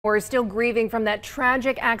We're still grieving from that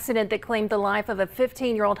tragic accident that claimed the life of a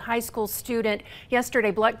 15-year-old high school student yesterday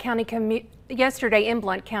in Blount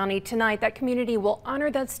County. Tonight, that community will honor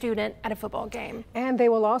that student at a football game. And they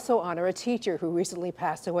will also honor a teacher who recently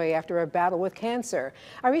passed away after a battle with cancer.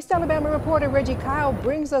 Our East Alabama reporter Reggie Kyle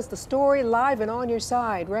brings us the story live and on your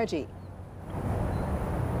side. Reggie.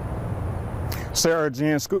 Sarah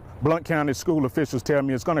Jen, Blount County school officials tell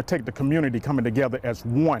me it's going to take the community coming together as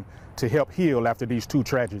one to help heal after these two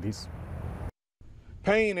tragedies.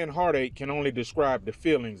 Pain and heartache can only describe the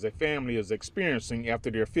feelings a family is experiencing after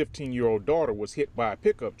their 15-year-old daughter was hit by a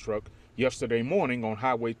pickup truck yesterday morning on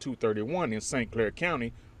Highway 231 in St. Clair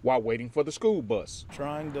County while waiting for the school bus.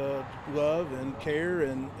 Trying to love and care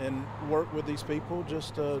and work with these people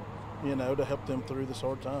just to help them through this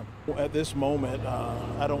hard time. At this moment,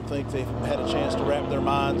 I don't think they've had a chance to wrap their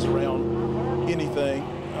minds around anything.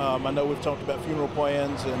 I know we've talked about funeral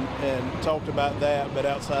plans and talked about that, but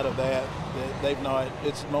outside of that, they've not.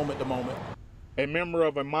 It's moment to moment. A member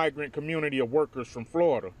of a migrant community of workers from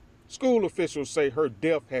Florida, school officials say her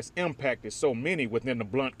death has impacted so many within the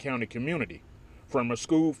Blount County community, from her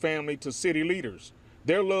school family to city leaders.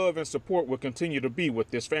 Their love and support will continue to be with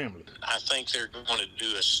this family. I think they're going to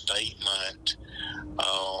do a statement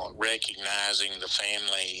recognizing the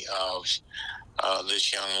family of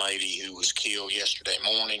this young lady who was killed yesterday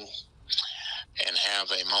morning and have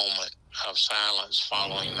a moment of silence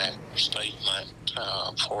following that statement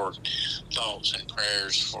for thoughts and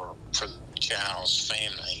prayers for the child's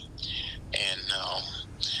family. And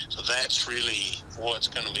so that's really what's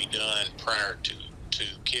going to be done prior to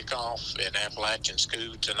kickoff at Appalachian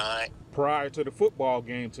School tonight. Prior to the football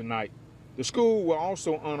game tonight, the school will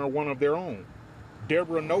also honor one of their own.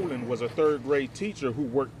 Deborah Nolan was a third-grade teacher who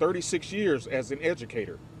worked 36 years as an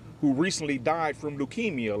educator, who recently died from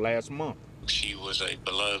leukemia last month. She was a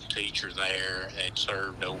beloved teacher there and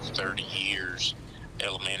served over 30 years,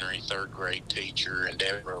 elementary third-grade teacher, and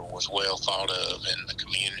Deborah was well thought of in the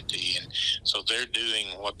community. And so they're doing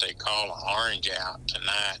what they call an orange out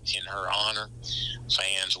tonight in her honor.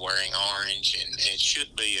 Fans wearing orange, and it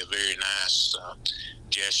should be a very nice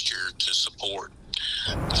gesture to support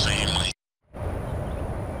the family.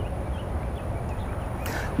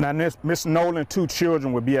 Now, Miss Nolan, two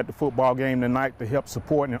children will be at the football game tonight to help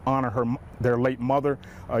support and honor their late mother.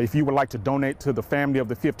 If you would like to donate to the family of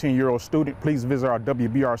the 15-year-old student, please visit our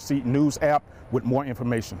WBRC News app with more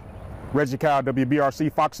information. Reggie Kyle,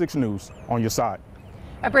 WBRC Fox 6 News, on your side.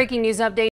 A breaking news update.